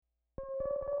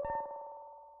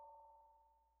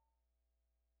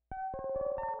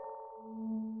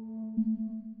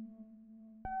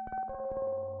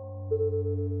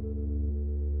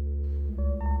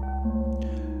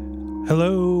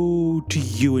Hello to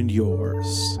you and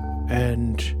yours,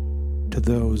 and to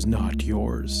those not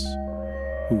yours,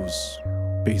 who's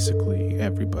basically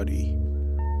everybody,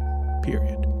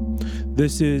 period.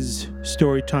 This is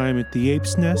Storytime at the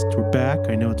Ape's Nest. We're back.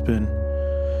 I know it's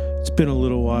been a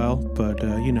little while, but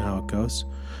you know how it goes.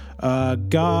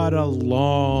 Got a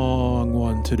long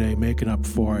one today, making up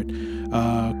for it.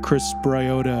 Chris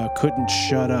Briota couldn't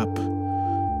shut up,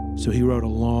 so he wrote a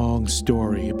long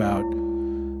story about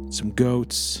some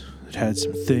goats that had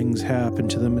some things happen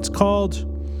to them. It's called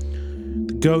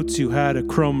The Goats Who Had a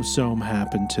Chromosome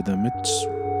Happen to Them. It's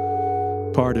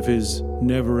part of his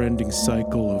never-ending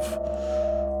cycle of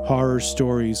horror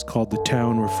stories called The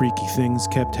Town Where Freaky Things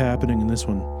Kept Happening, and this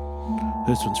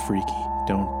one's freaky.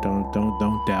 Don't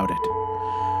doubt it.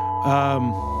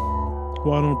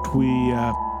 Why don't we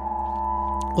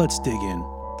let's dig in,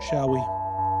 shall we?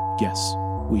 Yes,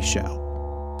 we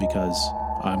shall, because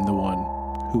I'm the one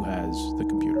who has the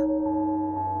computer.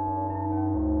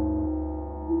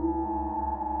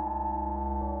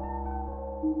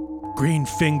 Green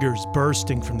fingers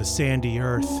bursting from the sandy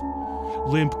earth.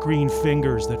 Limp green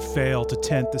fingers that fail to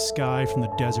tent the sky from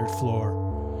the desert floor.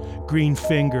 Green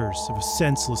fingers of a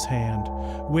senseless hand,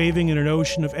 waving in an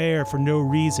ocean of air for no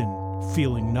reason,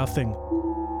 feeling nothing.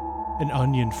 An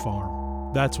onion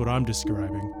farm. That's what I'm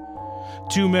describing.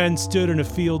 Two men stood in a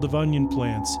field of onion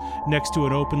plants next to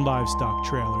an open livestock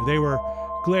trailer. They were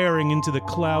glaring into the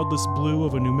cloudless blue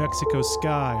of a New Mexico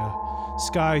sky, a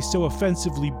sky so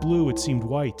offensively blue it seemed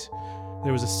white.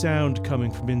 There was a sound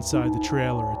coming from inside the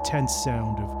trailer, a tense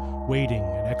sound of waiting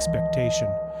and expectation,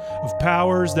 of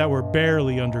powers that were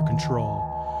barely under control.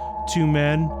 Two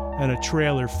men and a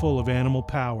trailer full of animal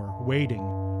power waiting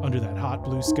under that hot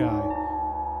blue sky.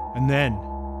 And then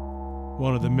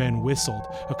one of the men whistled,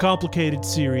 a complicated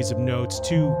series of notes,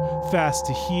 too fast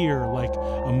to hear, like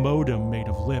a modem made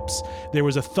of lips. There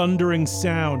was a thundering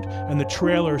sound, and the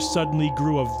trailer suddenly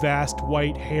grew a vast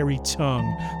white hairy tongue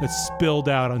that spilled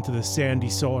out onto the sandy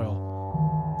soil.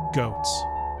 Goats.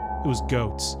 It was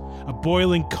goats. A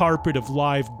boiling carpet of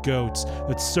live goats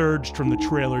that surged from the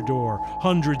trailer door,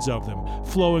 hundreds of them,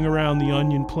 flowing around the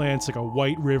onion plants like a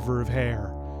white river of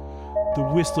hair. The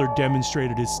whistler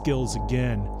demonstrated his skills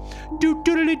again.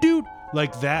 Doot-doodly-doot,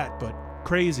 like that, but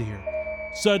crazier.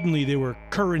 Suddenly there were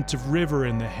currents of river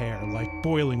in the hair, like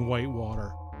boiling white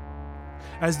water.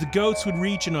 As the goats would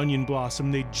reach an onion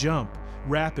blossom, they'd jump,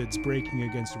 rapids breaking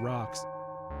against rocks.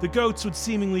 The goats would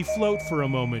seemingly float for a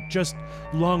moment, just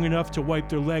long enough to wipe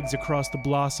their legs across the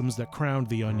blossoms that crowned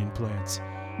the onion plants.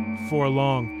 Before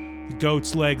long, the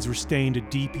goats' legs were stained a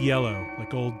deep yellow,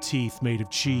 like old teeth made of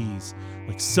cheese,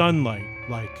 like sunlight,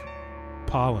 like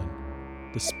pollen,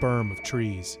 the sperm of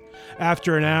trees.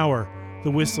 After an hour,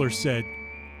 the whistler said,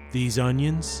 "These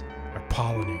onions are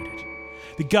pollinated."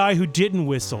 The guy who didn't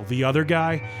whistle, the other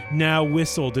guy, now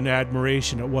whistled in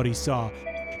admiration at what he saw.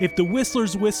 If the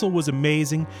whistler's whistle was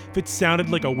amazing, if it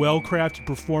sounded like a well-crafted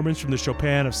performance from the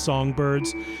Chopin of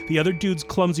Songbirds, the other dude's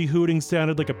clumsy hooting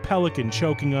sounded like a pelican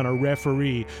choking on a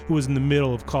referee who was in the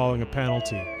middle of calling a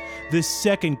penalty. This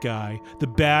second guy, the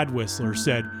bad whistler,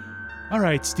 said, "All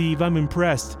right, Steve, I'm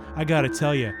impressed. I gotta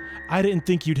tell you, I didn't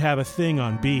think you'd have a thing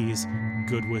on bees."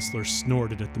 Good whistler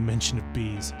snorted at the mention of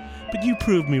bees. "But you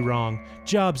proved me wrong.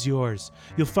 Job's yours.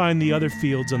 You'll find the other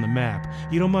fields on the map.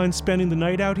 You don't mind spending the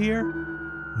night out here?"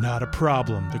 "Not a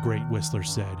problem," the great whistler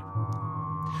said.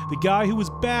 The guy who was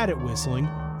bad at whistling,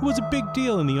 who was a big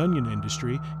deal in the onion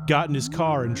industry, got in his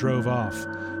car and drove off.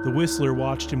 The whistler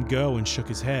watched him go and shook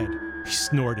his head. He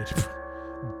snorted.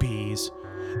 Bees.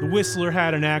 The whistler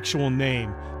had an actual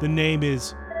name. The name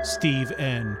is Steve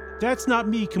N. That's not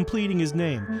me completing his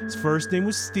name. His first name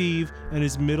was Steve, and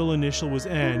his middle initial was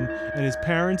N, and his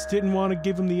parents didn't want to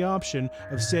give him the option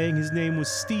of saying his name was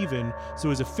Steven,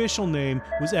 so his official name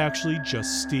was actually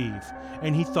just Steve.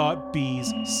 And he thought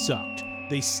bees sucked.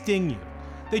 They sting you.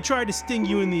 They try to sting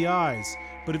you in the eyes,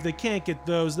 but if they can't get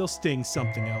those, they'll sting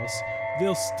something else.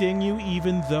 They'll sting you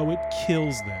even though it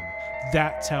kills them.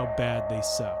 That's how bad they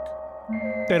suck.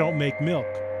 They don't make milk,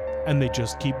 and they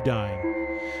just keep dying.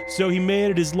 So he made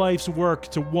it his life's work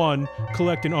to 1,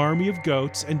 collect an army of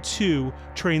goats, and 2,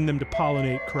 train them to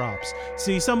pollinate crops.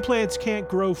 See, some plants can't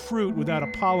grow fruit without a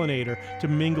pollinator to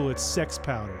mingle its sex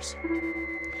powders.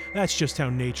 That's just how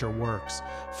nature works.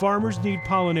 Farmers need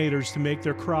pollinators to make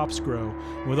their crops grow,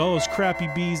 and with all those crappy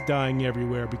bees dying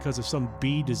everywhere because of some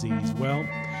bee disease, well,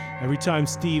 every time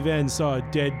Steve N saw a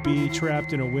dead bee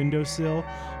trapped in a windowsill,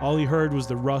 all he heard was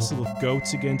the rustle of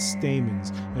goats against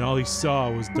stamens, and all he saw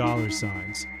was dollar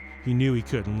signs. He knew he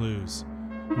couldn't lose.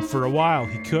 And for a while,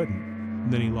 he couldn't,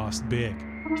 and then he lost big.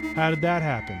 How did that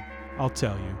happen? I'll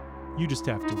tell you. You just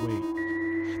have to wait.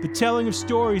 The telling of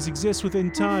stories exists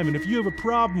within time, and if you have a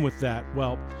problem with that,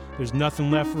 well, there's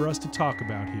nothing left for us to talk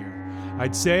about here.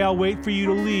 I'd say I'll wait for you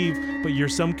to leave, but you're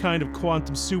some kind of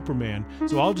quantum Superman,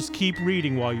 so I'll just keep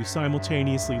reading while you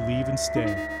simultaneously leave and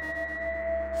stay.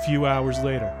 A few hours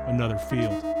later, another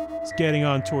field. It's getting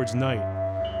on towards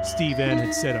night. Steve N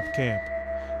had set up camp.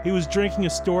 He was drinking a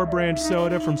store-brand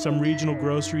soda from some regional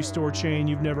grocery store chain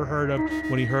you've never heard of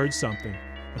when he heard something.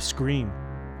 A scream.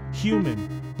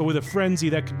 Human, but with a frenzy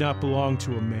that could not belong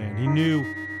to a man. He knew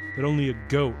that only a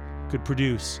goat could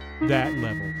produce that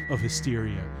level of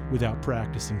hysteria without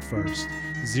practicing first.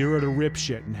 0 to rip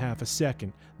shit in half a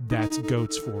second. That's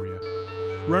goats for you.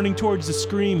 Running towards the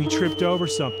scream, he tripped over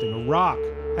something, a rock,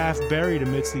 half buried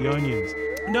amidst the onions.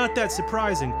 Not that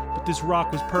surprising, but this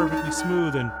rock was perfectly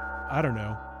smooth and, I don't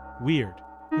know, weird.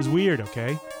 It was weird,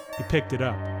 okay? He picked it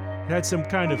up. It had some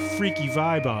kind of freaky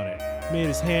vibe on it. It made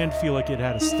his hand feel like it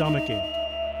had a stomachache.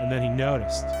 And then he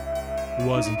noticed it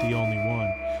wasn't the only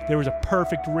one. There was a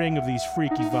perfect ring of these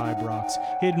freaky vibe rocks,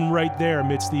 hidden right there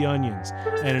amidst the onions,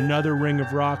 and another ring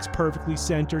of rocks perfectly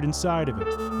centered inside of it,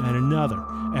 and another,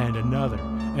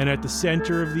 and at the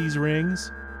center of these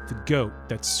rings, the goat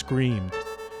that screamed.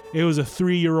 It was a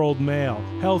 3-year-old male,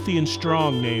 healthy and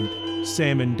strong, named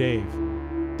Salmon Dave.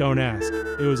 Don't ask,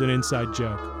 it was an inside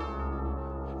joke.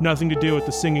 Nothing to do with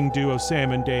the singing duo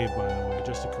Sam and Dave, by the way,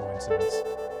 just a coincidence.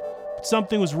 But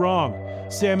something was wrong.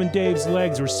 Sam and Dave's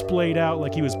legs were splayed out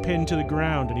like he was pinned to the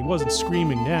ground, and he wasn't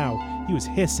screaming now, he was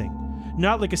hissing.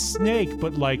 Not like a snake,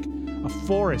 but like a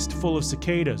forest full of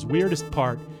cicadas. Weirdest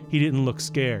part, he didn't look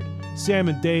scared. Sam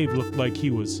and Dave looked like he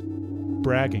was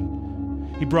bragging.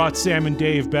 He brought Sam and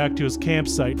Dave back to his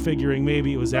campsite, figuring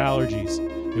maybe it was allergies.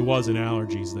 It wasn't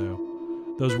allergies, though.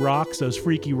 Those rocks, those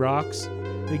freaky rocks,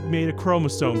 they made a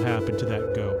chromosome happen to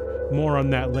that goat. More on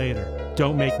that later.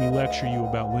 Don't make me lecture you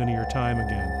about linear time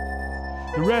again.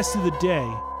 The rest of the day,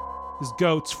 his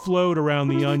goats flowed around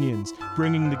the onions,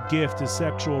 bringing the gift of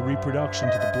sexual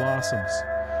reproduction to the blossoms.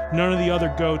 None of the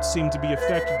other goats seemed to be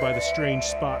affected by the strange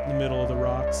spot in the middle of the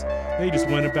rocks. They just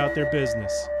went about their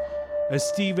business. As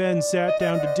Steve N sat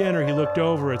down to dinner, he looked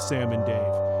over at Sam and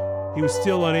Dave. He was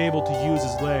still unable to use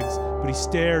his legs, but he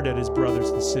stared at his brothers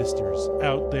and sisters,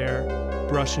 out there,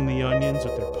 brushing the onions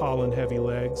with their pollen-heavy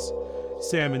legs.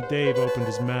 Sam and Dave opened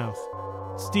his mouth.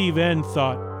 Steve N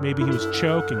thought maybe he was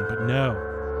choking, but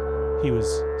no. He was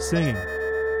singing.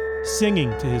 Singing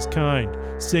to his kind,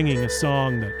 singing a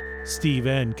song that Steve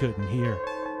N couldn't hear.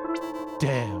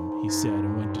 Damn, he said,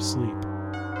 and went to sleep.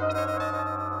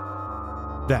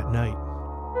 That night,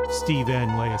 Steve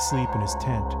N lay asleep in his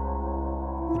tent.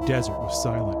 The desert was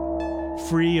silent,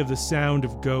 free of the sound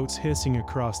of goats hissing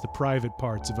across the private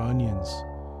parts of onions.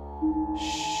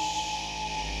 Shh.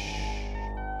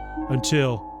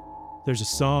 Until there's a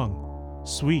song,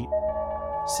 sweet,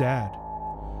 sad.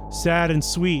 Sad and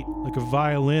sweet, like a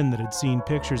violin that had seen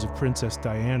pictures of Princess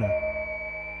Diana.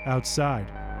 Outside,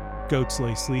 goats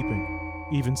lay sleeping,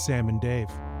 even Sam and Dave.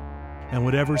 And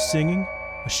whatever's singing,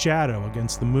 a shadow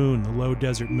against the moon, the low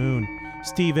desert moon.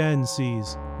 Steve N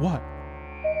sees, what?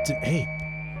 It's an ape.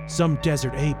 Some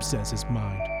desert ape, says his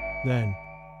mind. Then,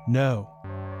 no,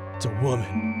 it's a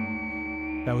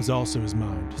woman. That was also his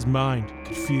mind. His mind,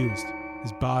 confused.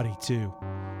 His body, too.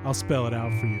 I'll spell it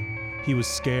out for you. He was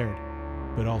scared,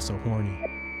 but also horny.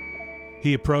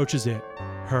 He approaches it.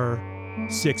 Her,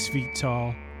 6 feet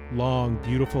tall, long,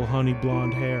 beautiful honey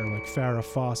blonde hair like Farrah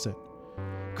Fawcett.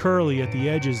 Curly at the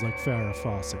edges like Farrah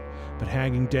Fawcett, but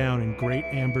hanging down in great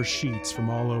amber sheets from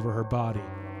all over her body.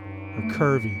 Her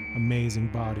curvy, amazing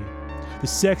body. The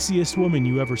sexiest woman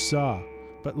you ever saw,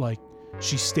 but like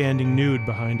she's standing nude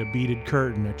behind a beaded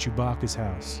curtain at Chewbacca's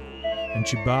house. And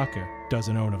Chewbacca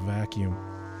doesn't own a vacuum.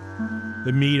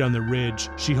 They meet on the ridge.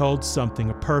 She holds something,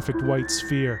 a perfect white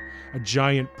sphere, a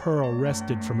giant pearl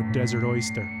wrested from a desert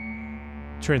oyster.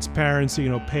 Transparency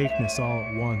and opaqueness all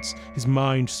at once. His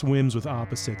mind swims with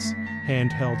opposites.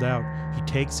 Hand held out, he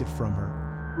takes it from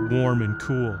her. Warm and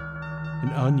cool.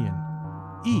 An onion.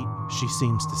 Eat, she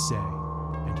seems to say.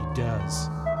 And he does.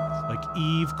 Like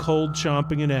Eve cold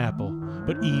chomping an apple,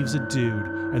 but Eve's a dude,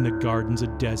 and the garden's a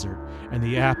desert, and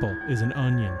the apple is an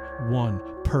onion, one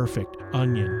perfect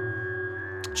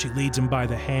onion. She leads him by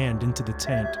the hand into the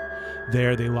tent.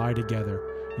 There they lie together,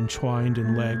 entwined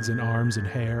in legs and arms and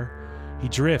hair. He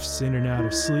drifts in and out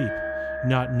of sleep,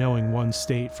 not knowing one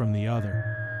state from the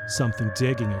other, something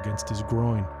digging against his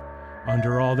groin.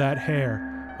 Under all that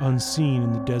hair, unseen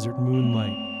in the desert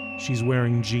moonlight, she's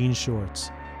wearing jean shorts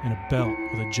and a belt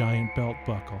with a giant belt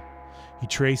buckle. He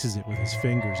traces it with his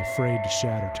fingers, afraid to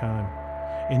shatter time.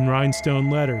 In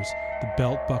rhinestone letters, the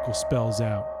belt buckle spells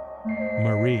out,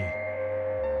 Marie.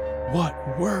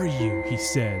 "What were you?" he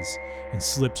says, and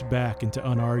slips back into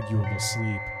unarguable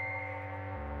sleep.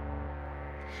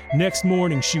 Next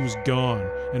morning, she was gone,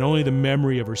 and only the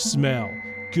memory of her smell,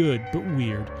 good but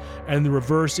weird, and the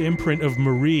reverse imprint of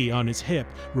Marie on his hip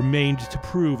remained to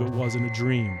prove it wasn't a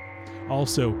dream.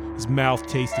 Also, his mouth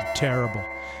tasted terrible.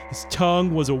 His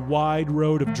tongue was a wide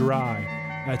road of dry.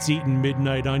 That's eating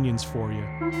midnight onions for you.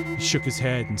 He shook his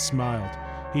head and smiled.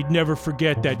 He'd never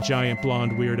forget that giant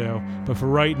blonde weirdo, but for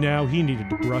right now, he needed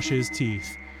to brush his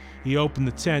teeth. He opened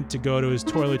the tent to go to his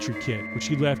toiletry kit, which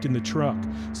he left in the truck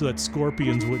so that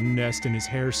scorpions wouldn't nest in his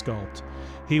hair sculpt.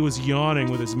 He was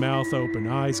yawning with his mouth open,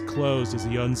 eyes closed as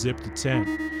he unzipped the tent.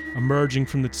 Emerging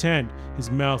from the tent, his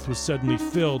mouth was suddenly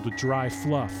filled with dry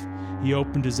fluff. He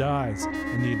opened his eyes,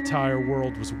 and the entire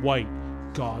world was white,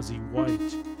 gauzy white.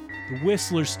 The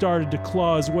Whistler started to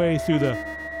claw his way through the,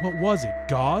 what was it,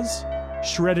 gauze?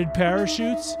 Shredded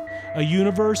parachutes? A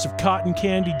universe of cotton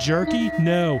candy jerky?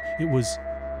 No, it was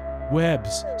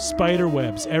webs, spider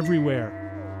webs everywhere.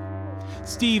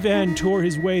 Steve N tore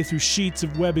his way through sheets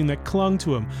of webbing that clung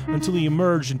to him until he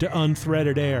emerged into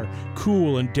unthreaded air,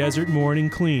 cool and desert morning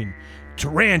clean.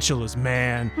 "Tarantulas,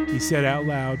 man," he said out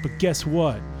loud, but guess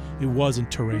what? It wasn't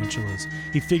tarantulas.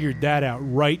 He figured that out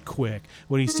right quick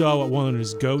when he saw what one of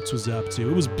his goats was up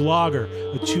to. It was Blogger,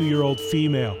 a 2-year-old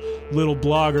female. Little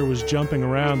Blogger was jumping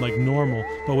around like normal,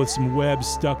 but with some webs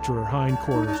stuck to her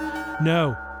hindquarters.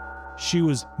 No, she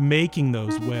was making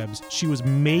those webs. She was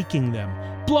making them.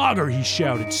 "Blogger," he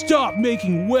shouted, "stop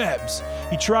making webs!"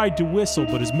 He tried to whistle,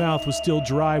 but his mouth was still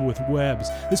dry with webs.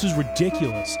 This was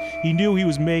ridiculous. He knew he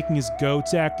was making his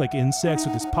goats act like insects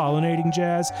with his pollinating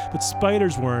jazz, but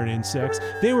spiders weren't insects.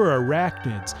 They were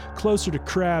arachnids, closer to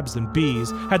crabs than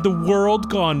bees. Had the world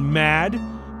gone mad?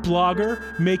 Blogger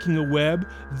making a web?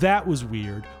 That was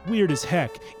weird. Weird as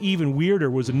heck. Even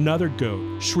weirder was another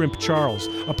goat, Shrimp Charles,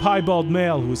 a piebald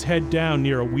male who was head down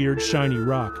near a weird shiny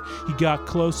rock. He got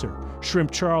closer.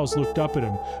 Shrimp Charles looked up at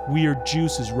him, weird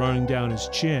juices running down his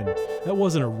chin. That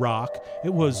wasn't a rock.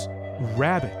 It was a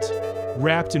rabbit,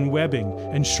 wrapped in webbing,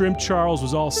 and Shrimp Charles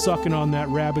was all sucking on that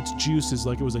rabbit's juices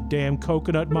like it was a damn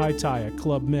coconut Mai Tai at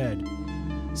Club Med.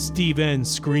 Steve N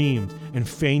screamed and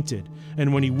fainted,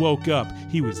 and when he woke up,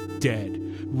 he was dead,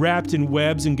 wrapped in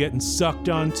webs and getting sucked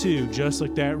on too, just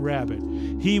like that rabbit.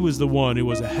 He was the one who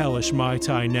was a hellish Mai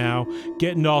Tai now,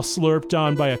 getting all slurped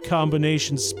on by a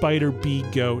combination spider-bee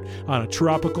goat on a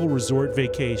tropical resort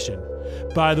vacation.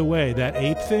 By the way, that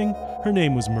ape thing, her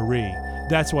name was Marie.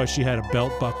 That's why she had a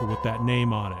belt buckle with that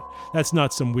name on it. That's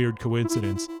not some weird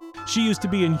coincidence. She used to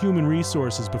be in human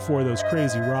resources before those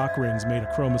crazy rock rings made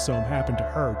a chromosome happen to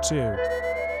her, too.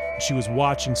 She was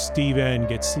watching Steve N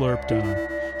get slurped on.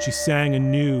 She sang a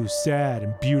new, sad,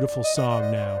 and beautiful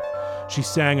song now. She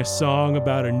sang a song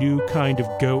about a new kind of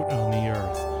goat on the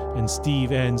earth, and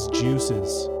Steve N's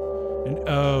juices. And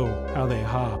oh, how they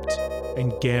hopped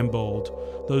and gamboled,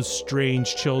 those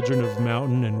strange children of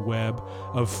mountain and web,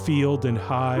 of field and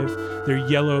hive, their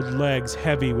yellowed legs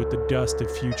heavy with the dust of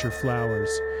future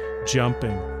flowers,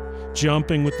 jumping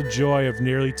with the joy of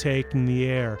nearly taking the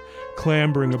air,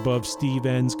 clambering above Steve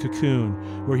N's cocoon,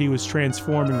 where he was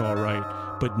transforming all right,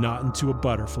 but not into a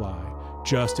butterfly,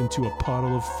 just into a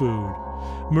puddle of food.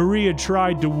 Maria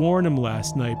tried to warn him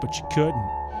last night, but she couldn't.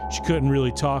 She couldn't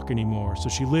really talk anymore, so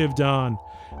she lived on,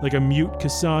 like a mute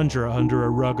Cassandra under a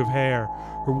rug of hair,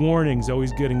 her warnings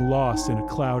always getting lost in a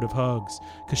cloud of hugs,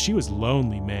 'cause she was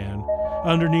lonely, man.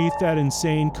 Underneath that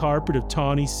insane carpet of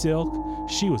tawny silk,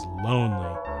 she was lonely.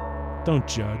 Don't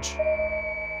judge.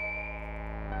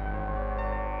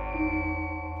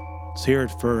 Let's hear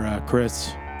it for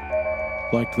Chris.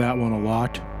 Liked that one a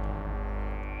lot.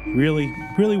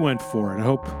 Really went for it. I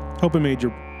hope it made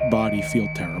your body feel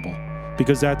terrible,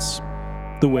 because that's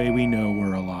the way we know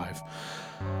we're alive.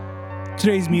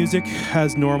 Today's music,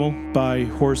 as normal, by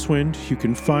Horsewind. You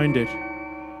can find it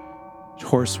at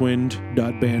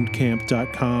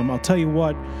horsewind.bandcamp.com. I'll tell you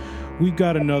what, we've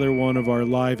got another one of our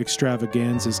live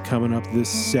extravaganzas coming up this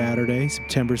Saturday,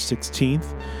 September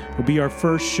 16th. It'll be our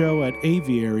first show at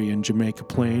Aviary in Jamaica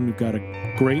Plain. We've got a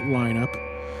great lineup.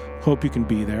 Hope you can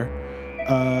be there.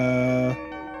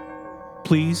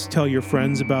 Please tell your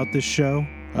friends about this show.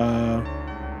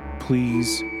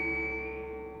 Please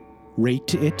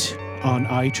rate it on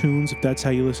iTunes if that's how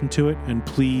you listen to it. And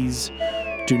please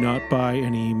do not buy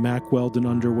any Mack Weldon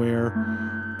underwear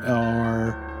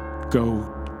or go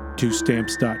to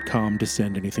stamps.com to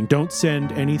send anything. Don't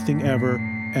send anything ever,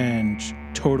 and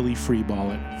totally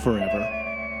freeball it forever.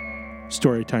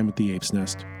 Storytime at the Ape's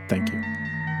Nest. Thank you.